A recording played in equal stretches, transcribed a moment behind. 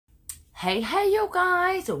Hey, you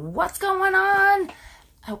guys, what's going on? I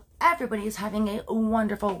hope everybody is having a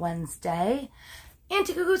wonderful Wednesday.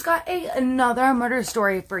 Auntie Cuckoo's got another murder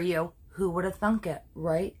story for you. Who would have thunk it,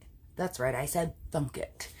 right? That's right, I said thunk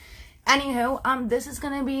it. Anywho, this is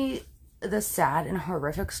going to be the sad and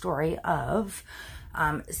horrific story of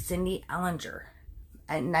Cyndi Allinger,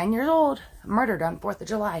 at 9 years old, murdered on 4th of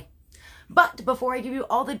July. But before I give you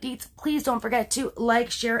all the deets, please don't forget to like,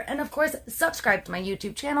 share, and of course, subscribe to my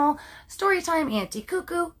YouTube channel, Storytime Auntie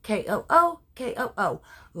Cuckoo, K-O-O,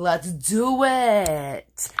 Let's do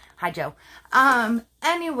it. Hi, Joe.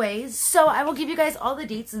 Anyways, so I will give you guys all the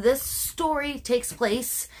deets. This story takes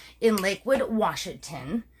place in Lakewood,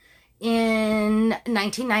 Washington in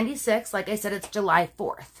 1996. Like I said, it's July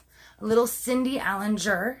 4th. Little Cyndi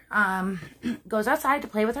Allinger goes outside to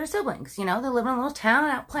play with her siblings. You know, they live in a little town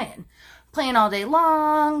out playing all day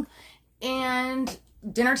long, and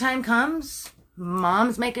dinner time comes.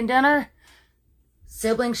 Mom's making dinner.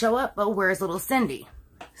 Siblings show up, but where's little Cyndi?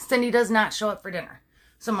 Cyndi does not show up for dinner.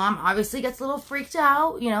 So mom obviously gets a little freaked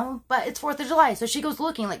out, you know, but it's 4th of July, so she goes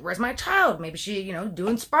looking like, where's my child? Maybe she, you know,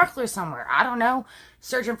 doing sparklers somewhere. I don't know.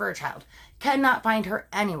 Searching for her child. Cannot find her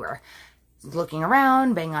anywhere. Looking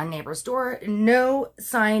around, bang on neighbor's door, no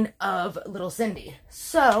sign of little Cyndi.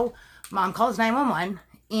 So mom calls 911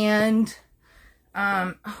 and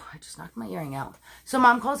oh, I just knocked my earring out. So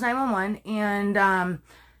mom calls 911 and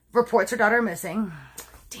reports her daughter missing.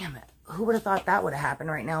 Damn it. Who would have thought that would have happened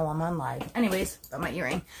right now while I'm on live? Anyways, got my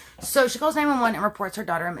earring. So she calls 911 and reports her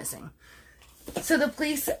daughter missing. So the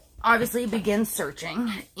police obviously begin searching,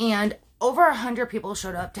 and over 100 people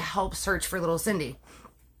showed up to help search for little Cyndi.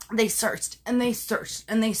 They searched and they searched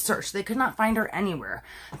and they searched. They could not find her anywhere.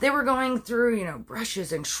 They were going through, you know,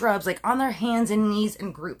 brushes and shrubs, like on their hands and knees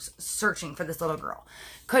in groups, searching for this little girl.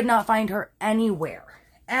 Could not find her anywhere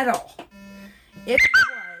at all. It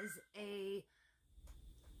was a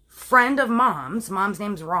friend of mom's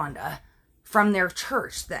name's Rhonda, from their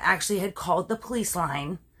church that actually had called the police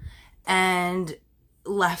line and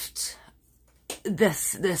left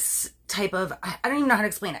this type of, I don't even know how to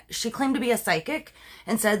explain it. She claimed to be a psychic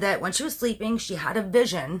and said that when she was sleeping, she had a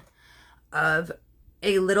vision of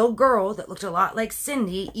a little girl that looked a lot like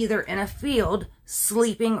Cyndi, either in a field,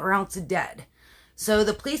 sleeping, or else dead. So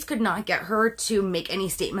the police could not get her to make any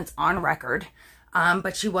statements on record,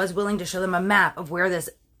 but she was willing to show them a map of where this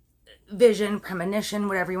vision, premonition,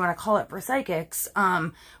 whatever you want to call it for psychics,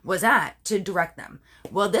 was at, to direct them.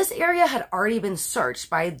 Well, this area had already been searched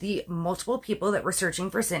by the multiple people that were searching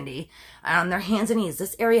for Cyndi on their hands and knees.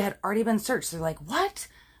 This area had already been searched. They're like, what?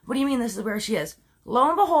 What do you mean this is where she is? Lo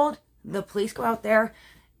and behold, the police go out there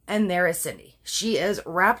and there is Cyndi. She is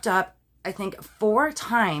wrapped up, I think, 4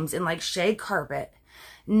 times in like shag carpet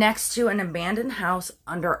next to an abandoned house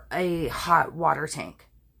under a hot water tank.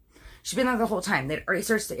 She'd been there the whole time. They'd already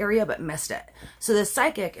searched the area but missed it. So the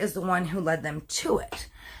psychic is the one who led them to it.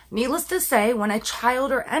 Needless to say, when a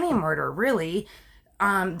child or any murder, really,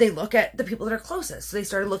 they look at the people that are closest. So they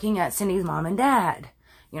started looking at Cyndi's mom and dad.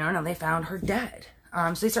 You know, and they found her dead.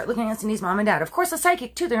 So they start looking at Cyndi's mom and dad. Of course, the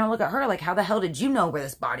psychic, too. They're going to look at her like, how the hell did you know where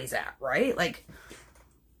this body's at, right? Like,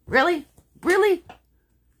 really? Really?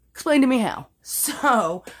 Explain to me how.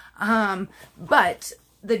 So, but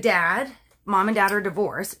the dad, mom and dad are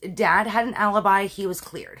divorced. Dad had an alibi. He was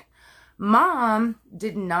cleared. Mom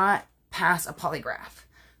did not pass a polygraph.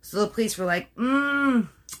 So the police were like, mama,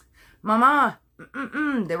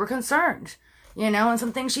 they were concerned, you know, and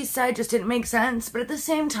some things she said just didn't make sense. But at the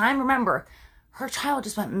same time, remember, her child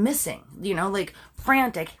just went missing, you know, like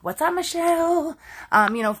frantic. What's up, Michelle?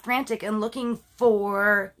 You know, frantic and looking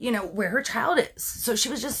for, you know, where her child is. So she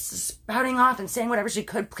was just spouting off and saying whatever she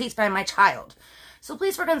could, please find my child. So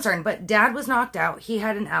police were concerned, but dad was knocked out. He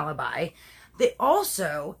had an alibi. They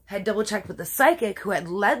also had double checked with the psychic who had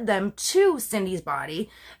led them to Cyndi's body.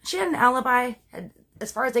 She had an alibi,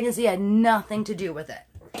 as far as I can see, had nothing to do with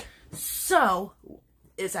it. So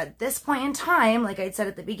it's at this point in time, like I said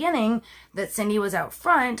at the beginning, that Cyndi was out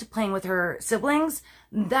front playing with her siblings,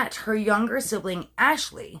 that her younger sibling,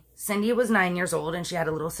 Ashley, Cyndi was 9 years old and she had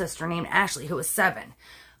a little sister named Ashley who was 7.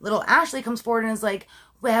 Little Ashley comes forward and is like,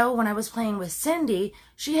 well, when I was playing with Cyndi,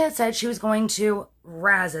 she had said she was going to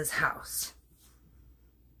Raz's house.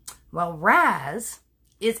 Well, Raz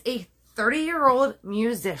is a 30-year-old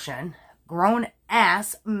musician,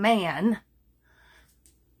 grown-ass man.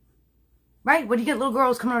 Right? What do you get little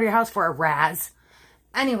girls coming over to your house for, a Raz?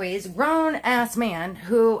 Anyways, grown-ass man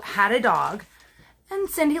who had a dog. And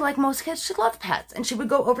Cyndi, like most kids, she loved pets. And she would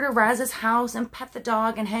go over to Raz's house and pet the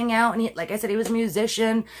dog and hang out. And he, like I said, he was a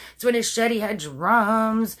musician. So in his shed, he had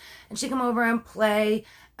drums. And she'd come over and play.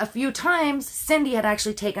 a few times, Cyndi had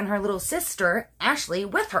actually taken her little sister, Ashley,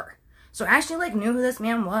 with her. So Ashley, like, knew who this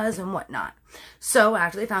man was and whatnot. So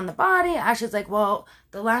after they found the body, Ashley's like, well,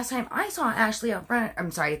 the last time I saw Ashley out front,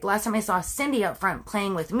 the last time I saw Cyndi out front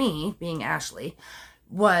playing with me, being Ashley,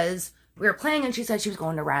 was we were playing and she said she was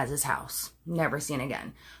going to Raz's house. Never seen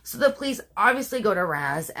again. So the police obviously go to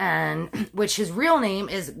Raz, and which his real name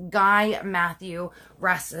is Guy Matthew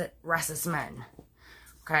Rassisman.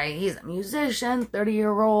 Okay, he's a musician,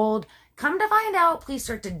 30-year-old. Come to find out, police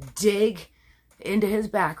start to dig into his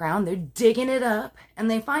background. They're digging it up, and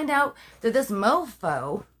they find out that this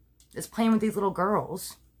mofo is playing with these little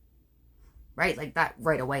girls. Right? Like, that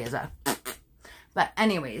right away is a... But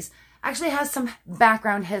anyways, actually has some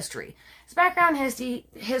background history. His background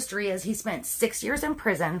history is he spent 6 years in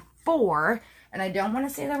prison for, and I don't want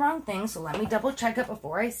to say the wrong thing, so let me double check it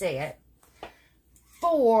before I say it,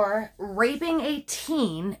 for raping a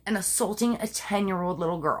teen and assaulting a 10-year-old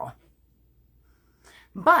little girl.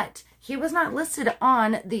 But he was not listed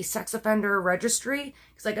on the sex offender registry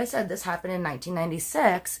because, like I said, this happened in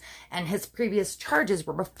 1996, and his previous charges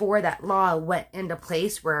were before that law went into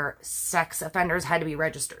place where sex offenders had to be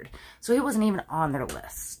registered. So he wasn't even on their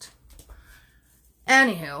list.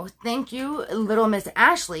 Anywho, thank you, little Miss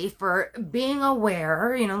Ashley, for being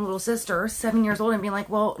aware, you know, little sister, 7 years old, and being like,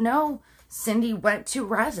 well, no, Cyndi went to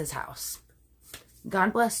Raz's house.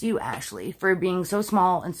 God bless you, Ashley, for being so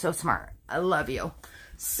small and so smart. I love you.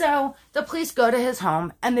 So the police go to his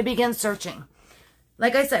home and they begin searching.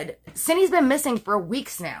 Like I said, Cyndi's been missing for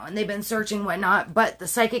weeks now, and they've been searching whatnot, but the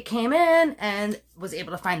psychic came in and was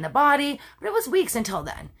able to find the body, but it was weeks until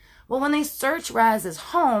then. Well, when they search Raz's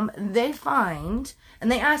home, they find, and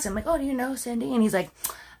they ask him, like, oh, do you know Cyndi? And he's like,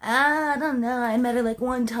 I don't know. I met her like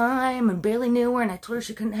one time and barely knew her, and I told her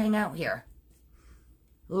she couldn't hang out here.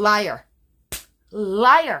 Liar.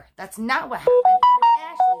 Liar. That's not what happened.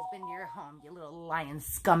 Ashley's been to your home, you little lying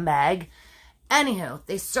scumbag. Anywho,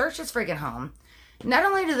 they search his friggin' home. Not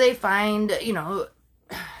only do they find, you know,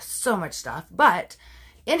 so much stuff, but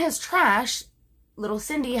in his trash, little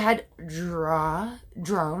Cyndi had drawn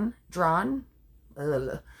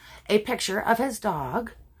a picture of his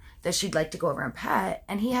dog that she'd like to go over and pet,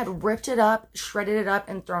 and he had ripped it up, shredded it up,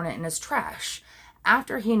 and thrown it in his trash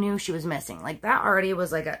after he knew she was missing. Like, that already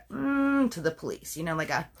was like a to the police, you know,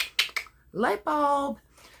 like a light bulb.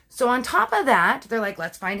 So on top of that, they're like,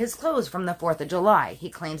 let's find his clothes from the 4th of July.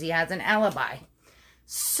 He claims he has an alibi.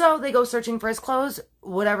 So they go searching for his clothes.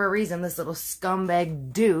 Whatever reason, this little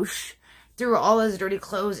scumbag douche threw all his dirty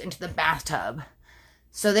clothes into the bathtub.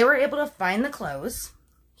 So they were able to find the clothes.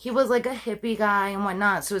 He was like a hippie guy and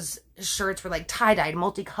whatnot, so his shirts were like tie-dyed,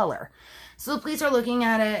 multicolor. So the police are looking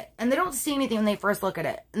at it, and they don't see anything when they first look at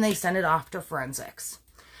it, and they send it off to forensics.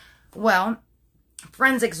 Well,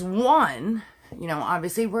 forensics 1, you know,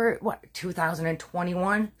 obviously we're,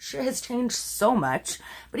 2021? Shit has changed so much.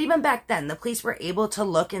 But even back then, the police were able to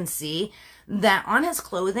look and see that on his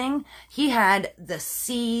clothing, he had the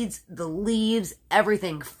seeds, the leaves,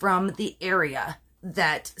 everything from the area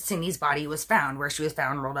that Cyndi's body was found, where she was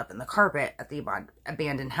found rolled up in the carpet at the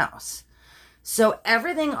abandoned house. So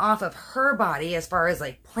everything off of her body, as far as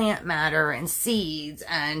like plant matter and seeds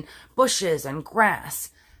and bushes and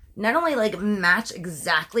grass, not only like match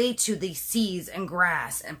exactly to the seeds and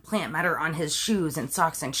grass and plant matter on his shoes and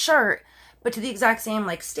socks and shirt, but to the exact same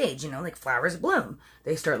like stage, you know, like flowers bloom.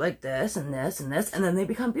 They start like this and this and this, and then they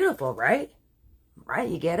become beautiful, right? Right,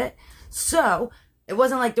 you get it? So it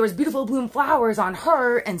wasn't like there was beautiful bloom flowers on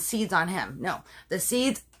her and seeds on him. No, the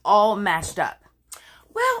seeds all matched up.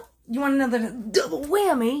 Well, you want another double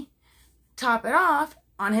whammy? Top it off.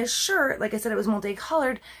 On his shirt, like I said, it was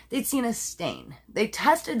multicolored. They'd seen a stain. They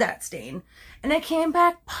tested that stain, and it came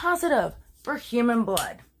back positive for human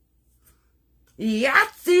blood.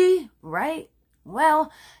 Yahtzee, right?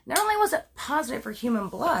 Well, not only was it positive for human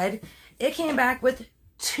blood, it came back with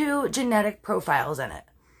 2 genetic profiles in it.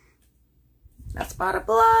 That spot of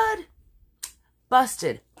blood.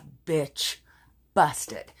 Busted, bitch.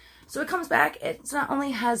 Busted. So it comes back, it not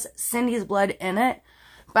only has Cyndi's blood in it,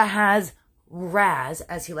 but has Raz,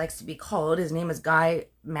 as he likes to be called. His name is Guy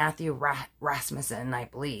Matthew Rasmussen, I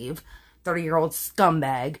believe. 30-year-old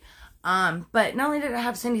scumbag. But not only did it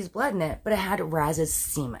have Cyndi's blood in it, but it had Raz's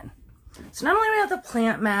semen. So not only do we have the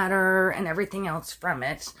plant matter and everything else from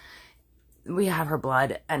it, we have her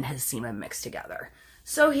blood and his semen mixed together.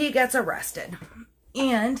 So he gets arrested.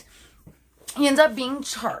 And he ends up being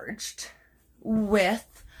charged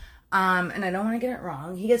with, and I don't want to get it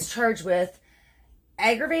wrong, he gets charged with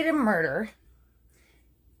aggravated murder,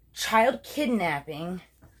 child kidnapping,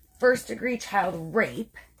 first-degree child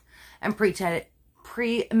rape, and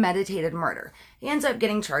premeditated murder. He ends up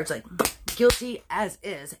getting charged, like, guilty as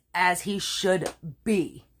is, as he should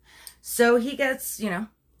be. So he gets, you know,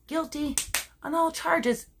 guilty on all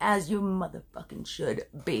charges, as you motherfucking should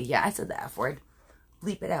be. Yeah, I said the F word.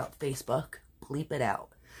 Bleep it out, Facebook. Bleep it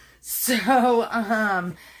out. So,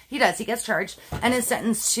 he does. He gets charged and is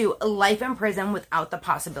sentenced to life in prison without the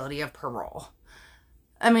possibility of parole.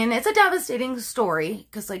 I mean, it's a devastating story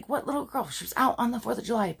because, like, what little girl? She was out on the 4th of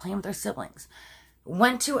July playing with her siblings.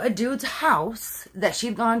 Went to a dude's house that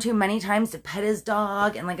she'd gone to many times to pet his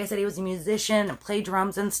dog. And like I said, he was a musician and played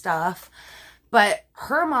drums and stuff. But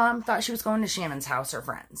her mom thought she was going to Shannon's house, her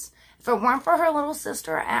friends. If it weren't for her little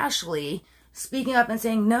sister, Ashley, speaking up and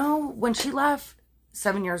saying no, when she left,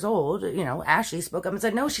 7 years old, you know, Ashley spoke up and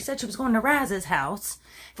said no, she said she was going to Raz's house.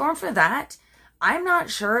 If it weren't for that, I'm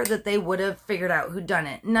not sure that they would have figured out who done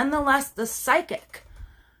it. Nonetheless, the psychic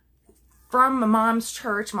from Mom's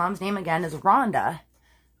church, Mom's name again is Rhonda,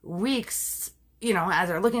 weeks, you know, as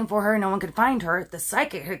they're looking for her, no one could find her. The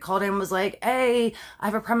psychic had called in and was like, hey, I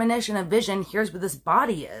have a premonition, a vision. Here's where this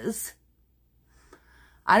body is.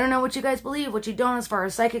 I don't know what you guys believe, what you don't as far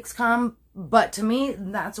as psychics come, but to me,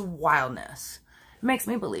 that's wildness. It makes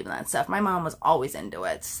me believe in that stuff. My mom was always into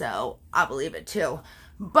it, so I believe it too.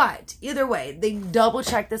 But either way, they double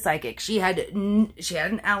checked the psychic. She had an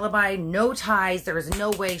alibi, no ties. There was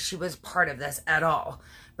no way she was part of this at all.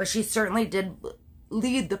 But she certainly did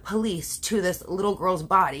lead the police to this little girl's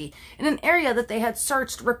body in an area that they had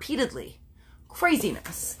searched repeatedly.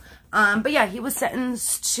 Craziness. But yeah, he was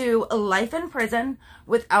sentenced to life in prison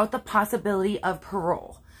without the possibility of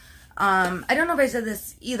parole. I don't know if I said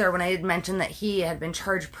this either when I had mentioned that he had been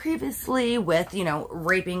charged previously with, you know,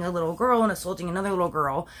 raping a little girl and assaulting another little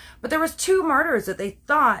girl. But there was 2 murders that they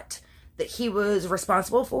thought that he was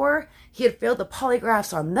responsible for. He had failed the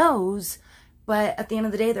polygraphs on those, but at the end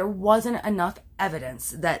of the day, there wasn't enough evidence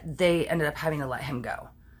that they ended up having to let him go.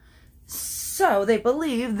 So they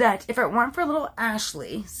believe that if it weren't for little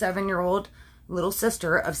Ashley, 7-year-old little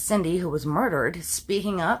sister of Cyndi, who was murdered,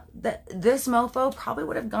 speaking up, that this mofo probably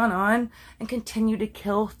would have gone on and continued to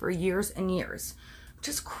kill for years and years. Which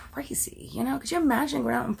is crazy, you know? Could you imagine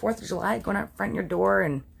going out on 4th of July, going out front of your door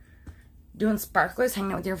and doing sparklers,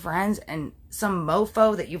 hanging out with your friends, and some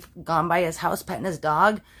mofo that you've gone by his house, petting his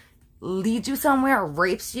dog, leads you somewhere,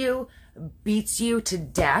 rapes you, beats you to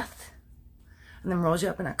death, and then rolls you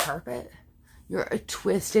up in a carpet? You're a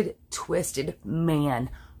twisted, twisted man.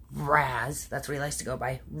 Raz. That's what he likes to go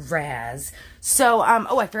by. Raz. So,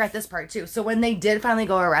 oh, I forgot this part too. So when they did finally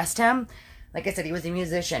go arrest him, like I said, he was a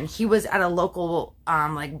musician. He was at a local,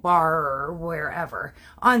 like bar or wherever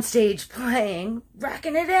on stage playing,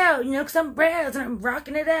 rocking it out, you know, cause I'm Raz and I'm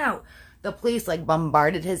rocking it out. The police like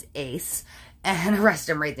bombarded his ace and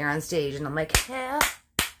arrested him right there on stage. And I'm like, hell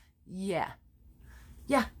yeah.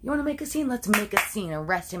 Yeah, you want to make a scene? Let's make a scene.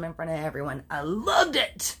 Arrest him in front of everyone. I loved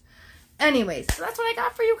it. Anyways, so that's what I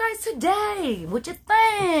got for you guys today. What you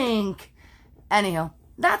think? Anyhow,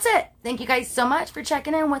 that's it. Thank you guys so much for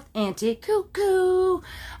checking in with Auntie Cuckoo.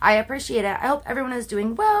 I appreciate it. I hope everyone is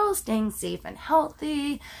doing well, staying safe and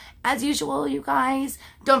healthy. As usual, you guys,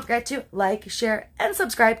 don't forget to like, share, and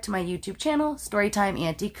subscribe to my YouTube channel, Storytime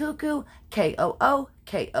Auntie Cuckoo, K-O-O,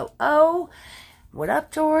 What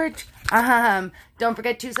up, George? Don't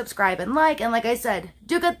forget to subscribe and like I said,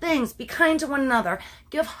 do good things, be kind to one another,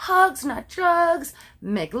 give hugs, not drugs,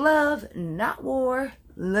 make love, not war.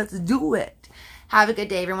 Let's do it. Have a good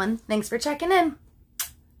day, everyone. Thanks for checking in.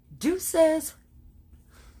 Deuces.